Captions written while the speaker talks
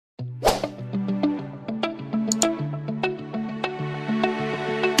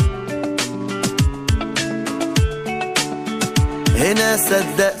هنا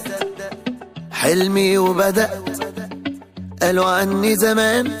صدقت حلمي وبدأت، قالوا عني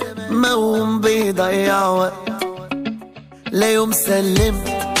زمان موهوم بيضيع وقت. لا يوم سلمت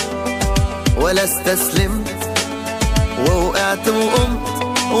ولا استسلمت، ووقعت وقمت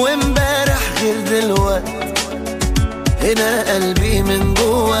وامبارح غير دلوقت. هنا قلبي من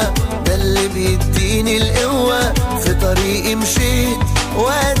جوه ده اللي بيديني القوة، في طريقي مشيت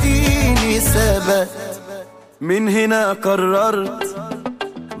واديني ثبت. من هنا قررت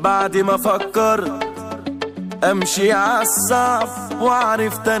بعد ما فكرت امشي عالصعب،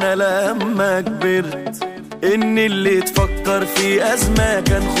 وعرفت انا لما كبرت ان اللي تفكر في ازمة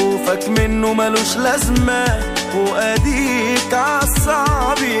كان خوفك منه ملوش لازمة، واديك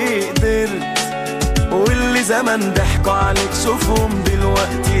عالصعب قدرت. واللي زمان ضحكوا عليك شوفهم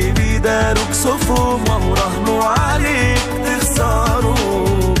دلوقتي بيداروا كسوفهم، وهو راهنوا عليك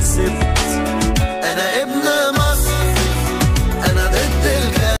تخسروا كسبت. انا ابن مصر، انا ضد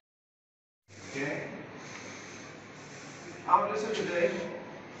الكلام. Our lesson today,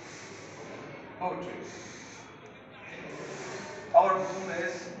 poetry. Our poem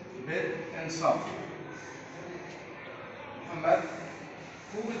is Bid and Song. Muhammad,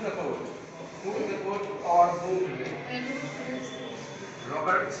 who is the poet? Who is the poet of our poem today?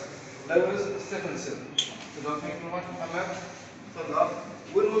 Robert Louis Stevenson. So don't think too much, Muhammad. Fadla.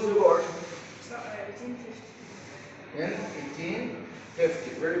 When was he born? 1850. In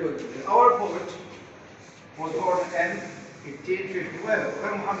 1850. Very good. Our poet was born in 1850.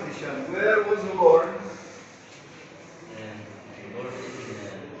 Where Muhammad Ishan? Where was he born?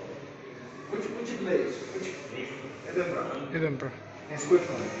 Which place? Edinburgh. In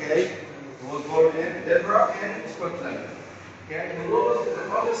Scotland. Okay. He was born in Edinburgh in Scotland. Okay. He was the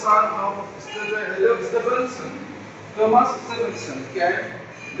other son of Stevenson. Thomas Stevenson. Okay.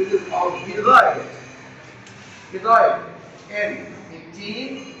 This is how he died. He died in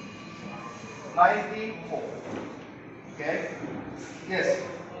 1894. Okay. Yes.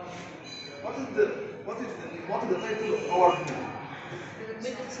 What is the title of our book?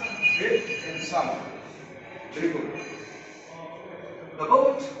 Bid and Song. Very good. The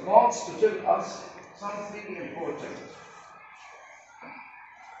poet wants to tell us something important.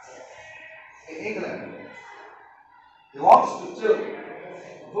 In England, he wants to tell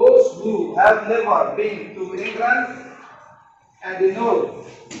those who have never been to England and they know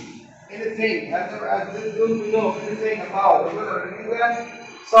anything, and they don't know anything about the weather in England,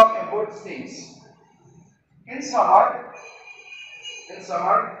 some important things. In summer,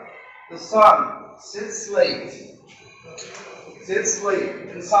 the sun sets late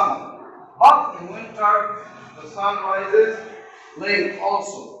in summer. But in winter, the sun rises late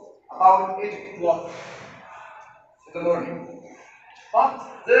also, about 8 o'clock in the morning. But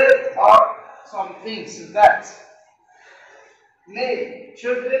there are some things that make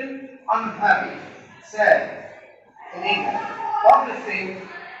children unhappy, sad in England. One thing,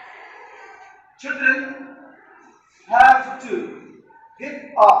 children have to get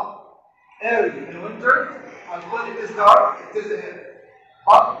up early in winter until it is dark. It is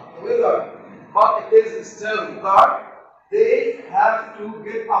hot weather, but it is still dark. They have to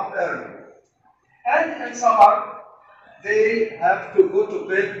get up early. And in summer, they have to go to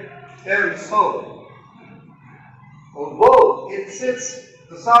bed early. So, although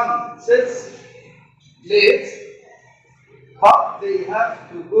the sun sets late, but they have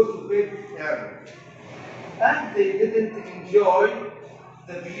to go to bed early. And they didn't enjoy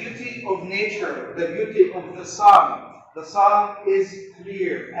the beauty of nature, the beauty of the sun. The sun is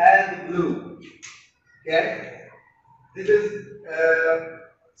clear and blue. Okay? This is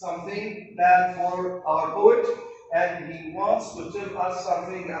something bad for our poet, and he wants to tell us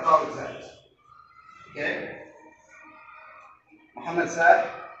something about that. Okay? Muhammad said,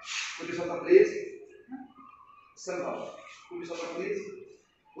 could you stop please? Stand up. Could you stop please?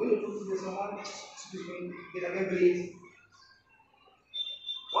 When you talk to someone, excuse me, get again please.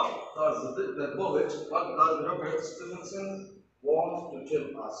 What does the poet, what does Robert Stevenson want to tell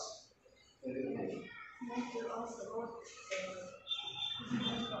us? To ask about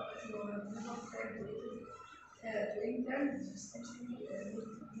to England, something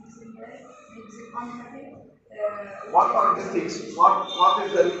makes them unhappy. What are the things? What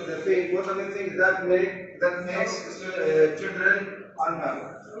is the thing? What are the things that makes children unhappy?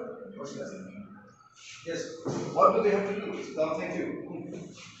 What's that? Yes. What do they have to do? Don't think you.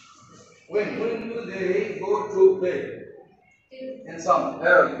 When do they go to bed? In summer,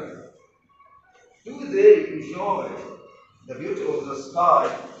 early. Do they enjoy the beauty of the sky,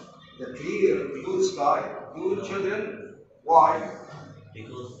 the clear blue sky? Do children? Why?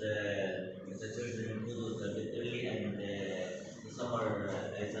 Because the children go to bed early and the summer,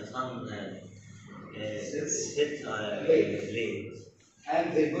 the sun Sits sits late. late.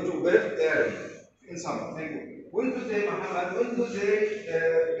 And they go to bed early in summer. Thank you. When do they, Muhammad, when do they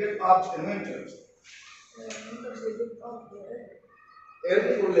get up in winter? Because they get up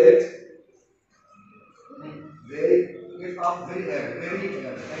Early or late? They get up very early, very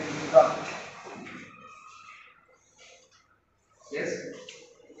early. Thank you. Done. Yes?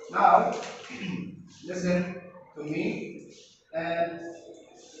 Now, listen to me and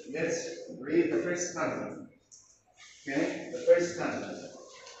let's read the first stanza. Okay? The first stanza.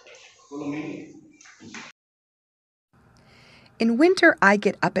 Follow me. In winter I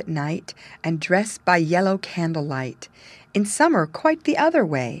get up at night and dress by yellow candlelight. In summer quite the other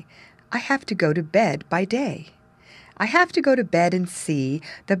way. I have to go to bed by day. I have to go to bed and see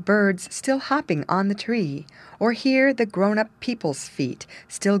the birds still hopping on the tree, or hear the grown-up people's feet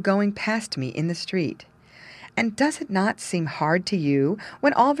still going past me in the street. And does it not seem hard to you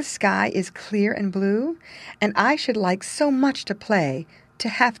when all the sky is clear and blue, and I should like so much to play, to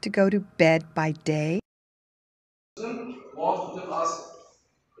have to go to bed by day? Want to tell us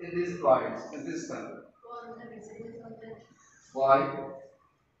in these lines, in this stanza. Why?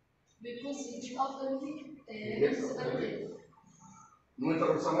 because it's up early Yes, okay. Winter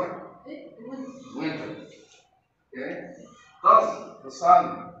or summer? Winter. Okay. Does the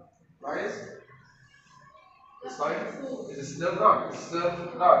sun rise? The sun is still dark. It's still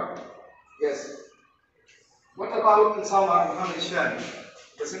dark. Yes. What about in summer, Muhammad Shani?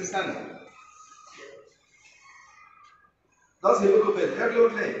 The same stanza. Does he go to bed early or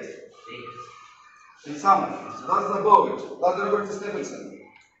late? In summer. Does the poet, does Robert Stevenson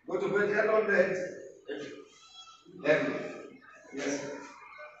go to bed early or late? Early. Yes.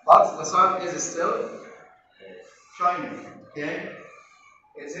 But the sun is still shining. Okay?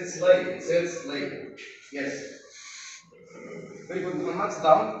 It sits late. It sits late. Yes. Very good. Muhammad's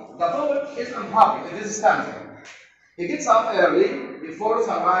down. The poet is unhappy in this stanza. He gets up early before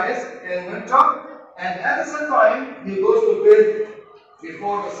sunrise in winter, and at the same time he goes to bed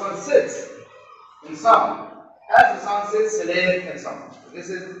before the sun sets in summer. As the sun sets late in summer. This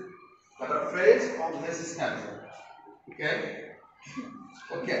is the paraphrase of this stanza. Okay?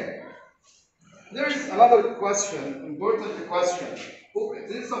 Okay. There is another question, important question.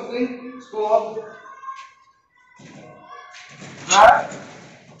 This is something called the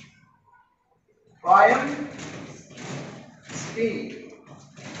rhyme scheme.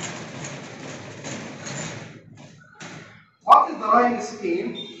 What is the rhyme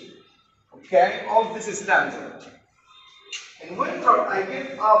scheme, okay, of this stanza? In winter, I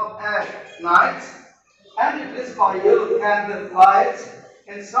get up at night and it is by yellow candle light.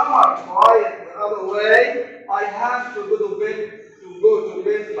 In summer, quiet the other way. I have to go to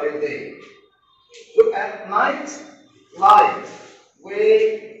bed by day. Look at night, light,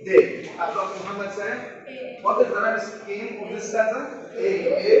 way, day. As Dr. Muhammad said, what is the rhyme scheme of this stanza?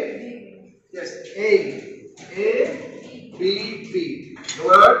 A. Yes, A, B, B. The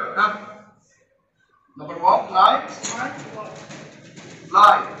word, number one, light,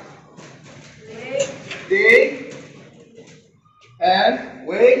 light, day, and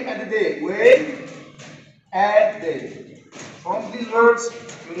way and day, way and day. From these words,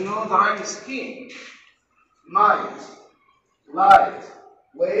 you know the rhyme scheme. Night, light,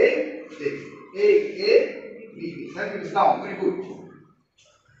 way, day. A, B, B. That is down. Very good.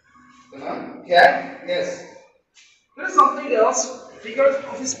 Okay? Yes. There is something else. Figures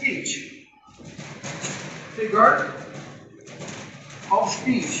of speech. Figure of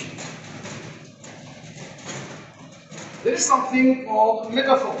speech. There is something called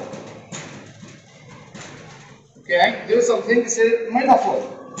metaphor. Okay? There is something called metaphor.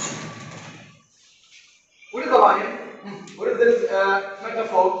 What is the line? What is this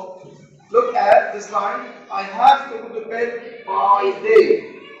metaphor? Look at this line. I have to go to bed by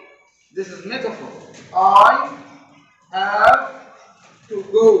day. This is metaphor. I have to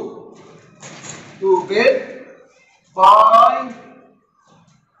go to bed by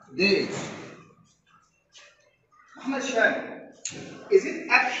day. Muhammad Shani, is it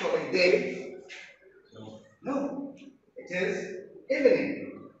actually day? No. It is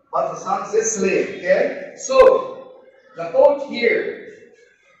evening. But the sun sets late. Okay? So, the poet here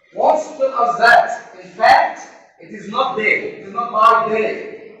wants to tell us that, in fact, it is not day. It is not by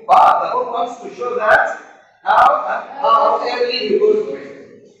day. But the poet wants to show that how early you go to bed.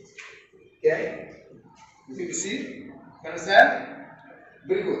 Okay? You see? You understand?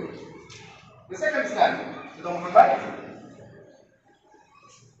 Very good. The second stanza.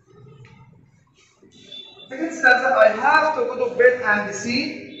 Second stanza, I have to go to bed and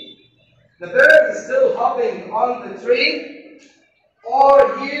see the bird is still hopping on the tree, or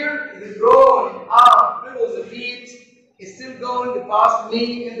here it is growing up below the feet, is still going past me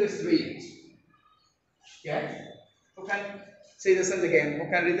in the street. Okay? Who can say the sentence again? Who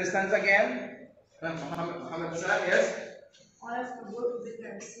can read the sentence again? Muhammad Hassan, yes? I have to go to the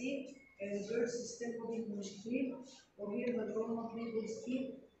taxi, and the birds is still moving in the street, or here the grown-up people's feet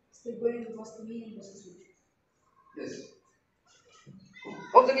still going past me in the street. Yes.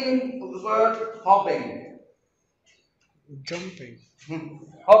 What's the meaning of the word hopping? Jumping.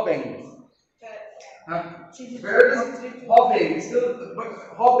 Hopping. Birds hopping, still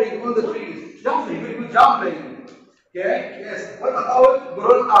hopping on the trees. Jumping, very good, jumping. Okay? Yes. What about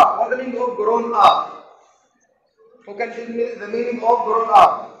grown up? What's the meaning of grown up? Who can tell me the meaning of grown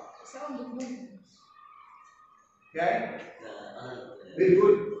up? Sound of movement. Okay? Very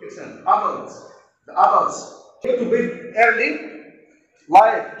good. Excellent. Adults. The adults go to bed early,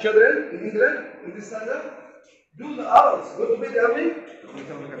 like children in England, in this standard. Do the adults go to bed early?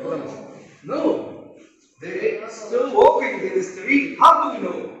 No. They still walking in the street. How do we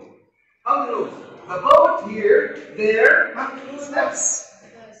know? How do we know? The boat here, there, steps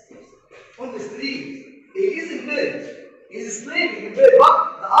on the street. He is in bed. He is sleeping in bed. But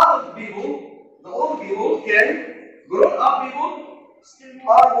the adult people, the old people, grown up people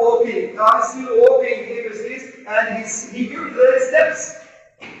are walking. Are still walking in the streets, and he hears the steps.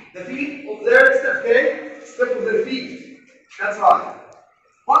 The feet of their steps, okay? Step of their feet. That's right.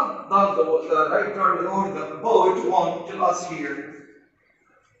 What does the writer or the poet want to tell us here?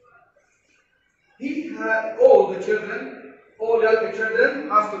 He had all the children, all young children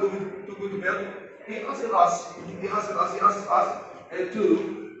asked to go to bed. He asked us to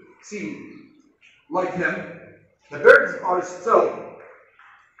see like him. The birds are still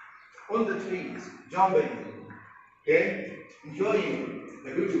on the trees, jumping, okay, enjoying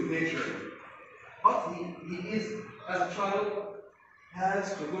the beauty of nature. But he is, as a child,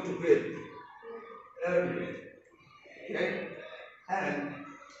 has to go to bed early, okay, and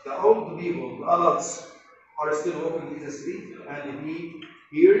the old people, the adults, are still walking in the street, and he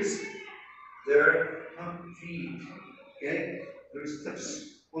hears their feet, okay, their steps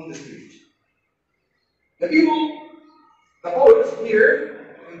on the street. The people, the poets here,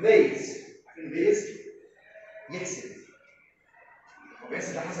 invades, يكسب.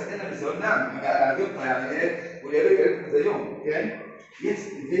 ويكسب ده حسدنا بالزولنام، قطة يعني إيه؟ واليابان كانت زيهم، okay? Yes,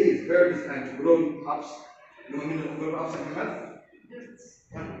 invades, birds and grown ups. You know what grown ups كمان؟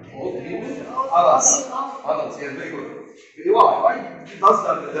 Old people, adults, yes, very good. Why does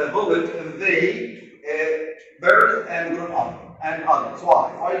the poet invade birds and grown up and adults?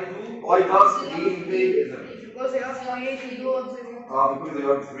 Why does he invade them? Because they are free to do what they want. Because they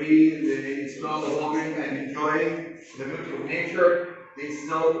are free, they still walking and enjoying the beauty of nature. They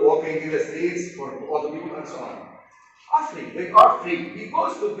still walking in the streets for other people and so on. They are free. He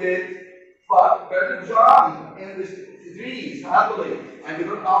goes to bed, but birds around in the trees happily, and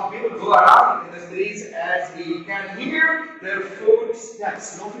people go around in the streets as he can hear their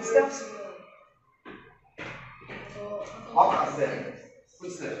footsteps. No footsteps? What are they?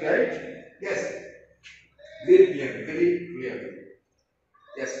 Footsteps, okay? Yes. Very clear, very clear.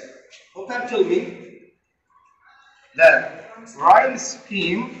 Yes. Who can tell me the rhyme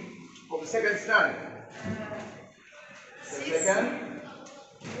scheme of the second stanza? The second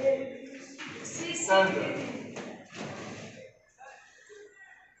stanza.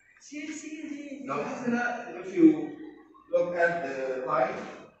 Now, if you look at the line,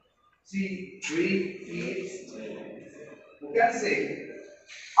 see 3 feet, you can say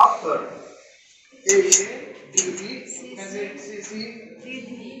after A, B, you can say C, D,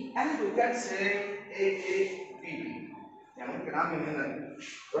 and you can say A, B. يعني ممكن أعمل هنا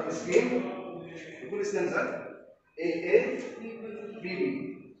rhyme scheme بكل stanza A, B.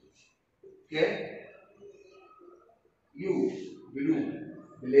 Okay? You, blue,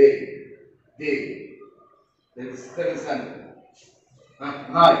 play, day. That is second stanza.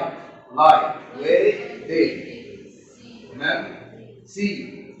 Night, light, way, day. Amen? C,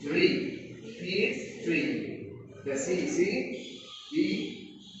 tree, feet, tree. The C, D.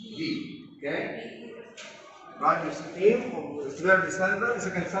 Okay? Right, the scheme of the third stanza, the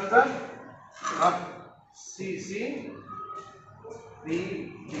second stanza. C, D.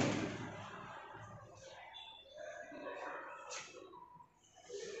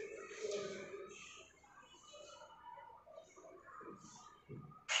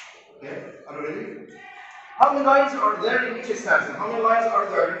 Okay, are you ready? How many lines are there in each stanza? How many lines are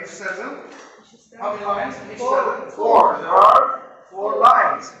there in each stanza? How many lines in each stanza? 4. There are 4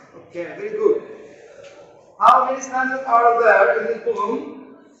 lines. Okay, very good. How many stanzas are there in the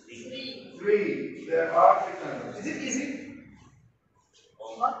poem? 3. There are 3 stanzas. Is it easy?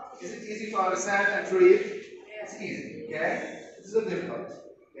 Is it easy to understand and to read? It's easy, okay? This is difficult,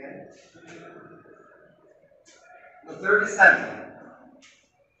 okay? The third stanza.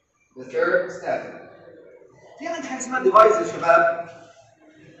 The third stanza. في عندنا حاجة اسمها device يا شباب.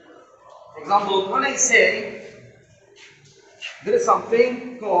 For example, when I say there is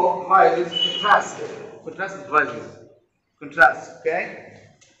something called contrast. Contrast devices. Contrast, okay?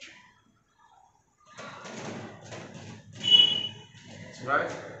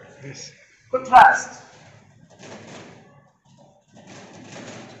 Right? Yes. Contrast.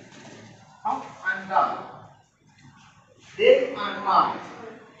 Up and down. Day and night.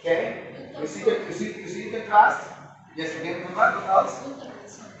 Okay? You see contrast? Yes, again, what else?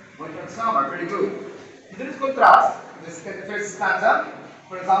 Winter and summer, very good. There is contrast. This is the first stanza.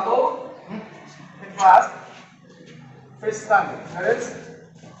 For example, contrast. First stanza. There is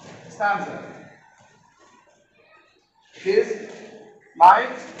stanza. It is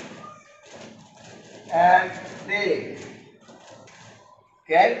night and day.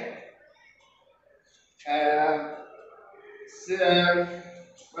 Okay? So,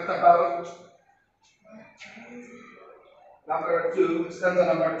 what about number 2, stanza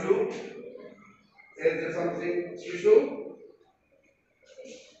number 2? Is there something special?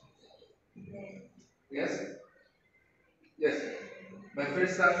 Yes? Yes. My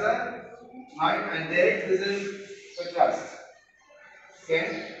first stanza, night and day, this is contrast. Okay?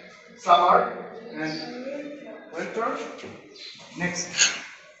 Summer and winter. Next.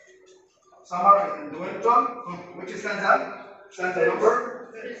 Summer and winter. Which stanza? Stanza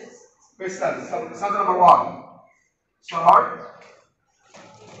number? First stanza. Stanza number 1. Summer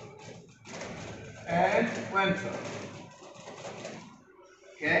and winter.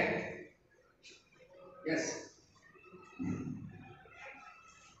 Okay? Yes.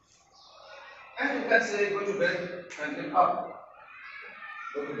 And you can say go to bed and get up.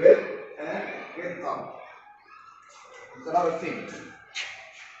 Go to bed and get up. It's another thing.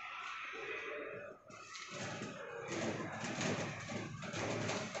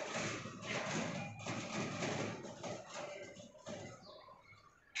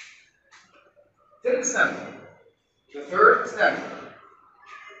 Third stanza. The third stanza.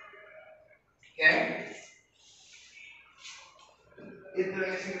 Okay? Is there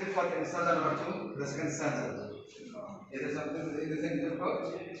anything difficult in stanza number 2? The second stanza. Is there something anything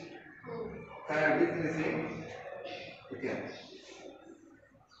difficult? Can I read anything? Okay.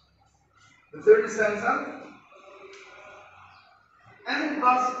 The third stanza. And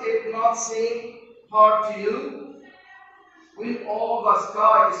does it not seem hard to you when all the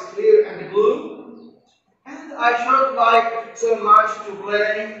sky is clear and blue? And I should like so much to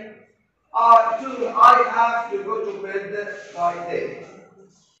play. I have to go to bed by day.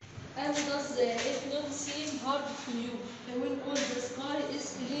 And does it not seem hard to you when all the sky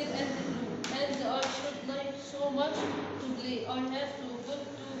is clear and blue? And I should like so much to play. I have to go to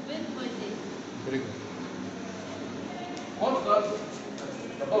bed by day. Very good. What does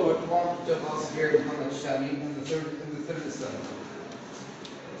the poet want to tell us here in Muhammad Shami in the third stanza?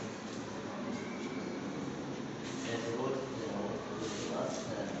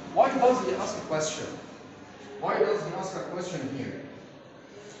 Why does he ask a question? Why does he ask a question here?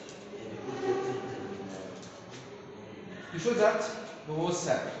 You show that he was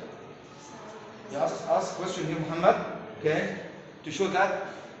sad. He asked a question here, Muhammad, okay, to show that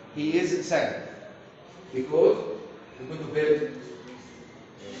he is sad. Because he go to bed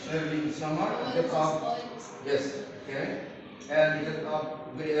early in summer and get up. Yes, okay. And he get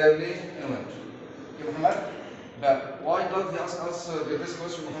up very early in winter. Okay, Muhammad? But why does he ask us this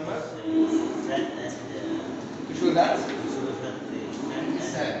question, Muhammad? To show that? And he's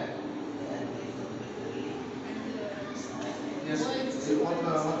sad. Yes. What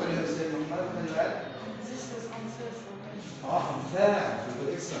can you say, Muhammad? Can you add? This was unfair for him. Unfair.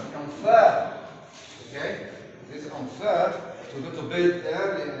 Excellent. Unfair. Okay? This is unfair to go to bed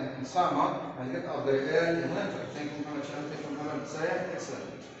early in summer and get up very early in winter. Thank you, Muhammad. Thank you, Muhammad.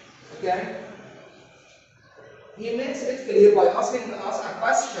 Excellent. Okay? He makes it clear by asking us a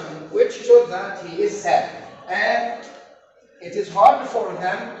question which shows that he is sad. And it is hard for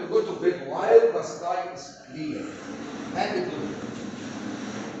him to go to bed while the sky is clear and blue.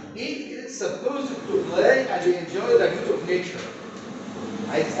 He is supposed to play and enjoy the beauty of nature.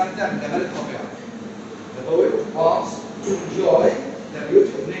 هيستمتع بجمال الطبيعة. The poet wants to enjoy the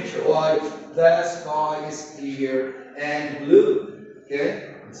beauty of nature while the sky is clear and blue.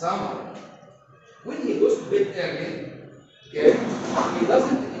 Okay? In summer. When he goes to bed early, okay, he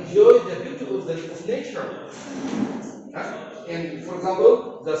doesn't enjoy the beauty of nature. And for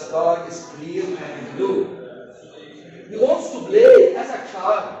example, the sky is clear and blue. He wants to play as a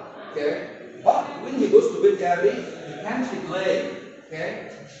child Okay? But when he goes to bed early, he can't play.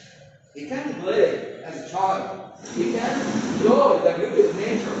 Okay? He can't play as a child. He can enjoy the beauty of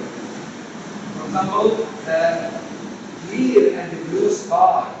nature. For example, the clear and blue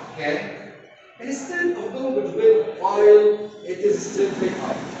sky. Okay? Instead of going to bed while it is still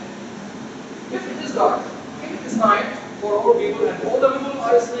daytime. If it is dark, if it is night for all people and all the people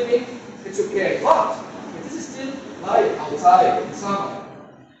are sleeping, it's okay. But it is still light outside in summer,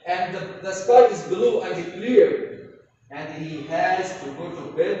 and the sky is blue and clear, and he has to go to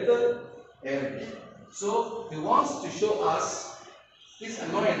bed early. So he wants to show us his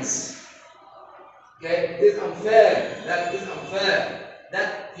annoyance. Okay, it is unfair. That is unfair.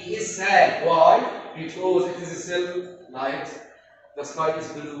 That he is sad. Why? Because it is still light. The sky is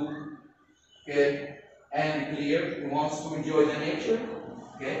blue. Okay, and clear. He wants to enjoy the nature.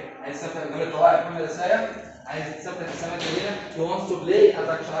 Okay, and sometimes he wants to play as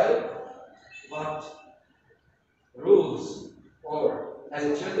a child, but rules or as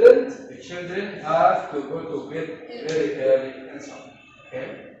a children, the children have to go to bed very early and so on.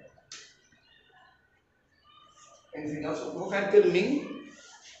 Okay. Anything else? Who can tell me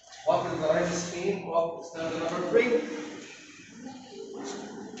what is the right scheme of standard number 3?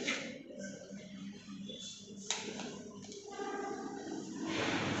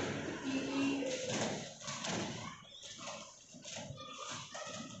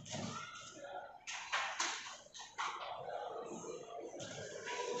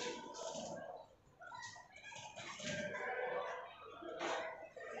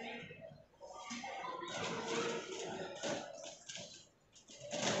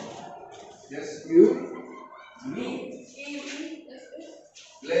 Yes, you, me,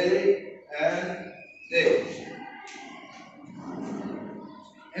 play and day.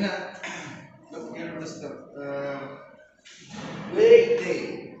 Look here, Mr. Play,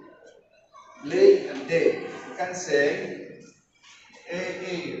 day. Play and day. You can say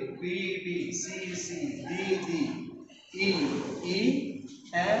A, B, B, C, C, D, D, E, E,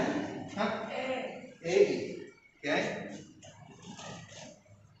 and A. Okay?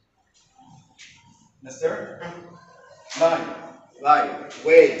 Mister? Light,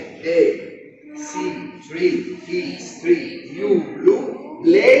 way, day, C, tree, keys, tree, you, blue,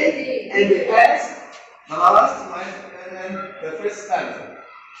 play, and the S, the last line, and the first stanza.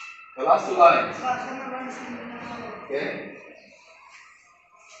 The last 2 lines. Okay?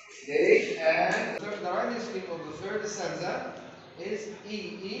 Day, and the rhyming scheme of the third stanza is E,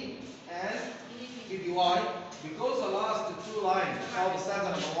 E, and E, D, Y, because the last 2 lines of stanza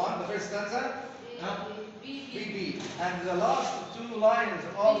number 1, the first stanza, BB, and the last 2 lines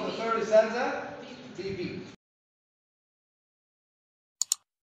of the third stanza, BB.